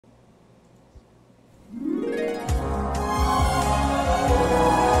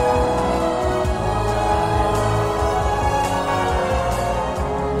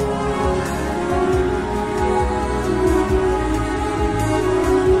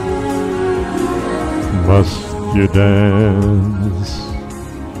Must you dance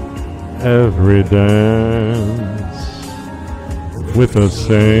every dance with the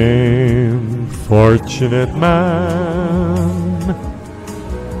same fortunate man?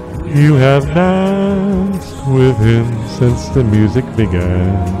 You have danced with him since the music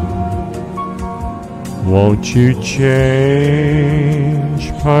began. Won't you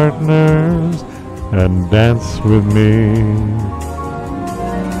change partners and dance with me?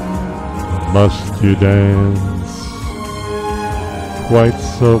 Must you dance quite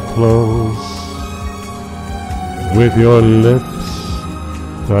so close, with your lips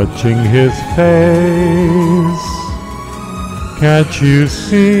touching his face? Can't you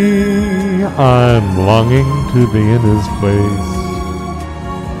see I'm longing to be in his place?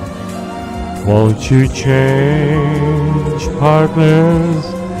 Won't you change partners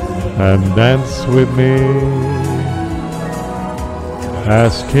and dance with me?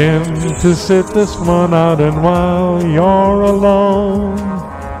 Ask him to sit this one out, and while you're alone,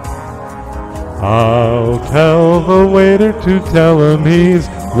 I'll tell the waiter to tell him he's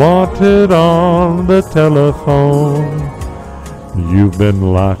wanted on the telephone. You've been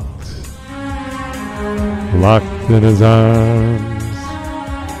locked in his arms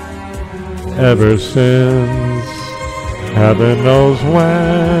ever since heaven knows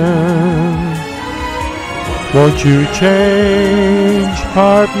when. Won't you change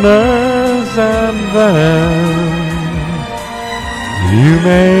partners, and then you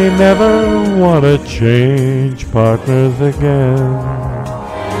may never want to change partners again.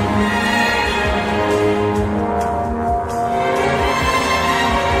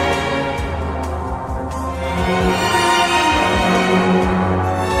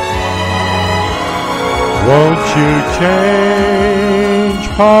 Won't you change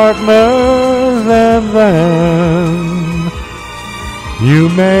partners, and then you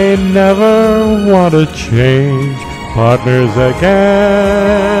may never want to change partners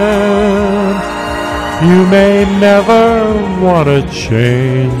again. You may never want to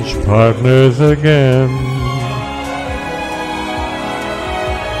change partners again.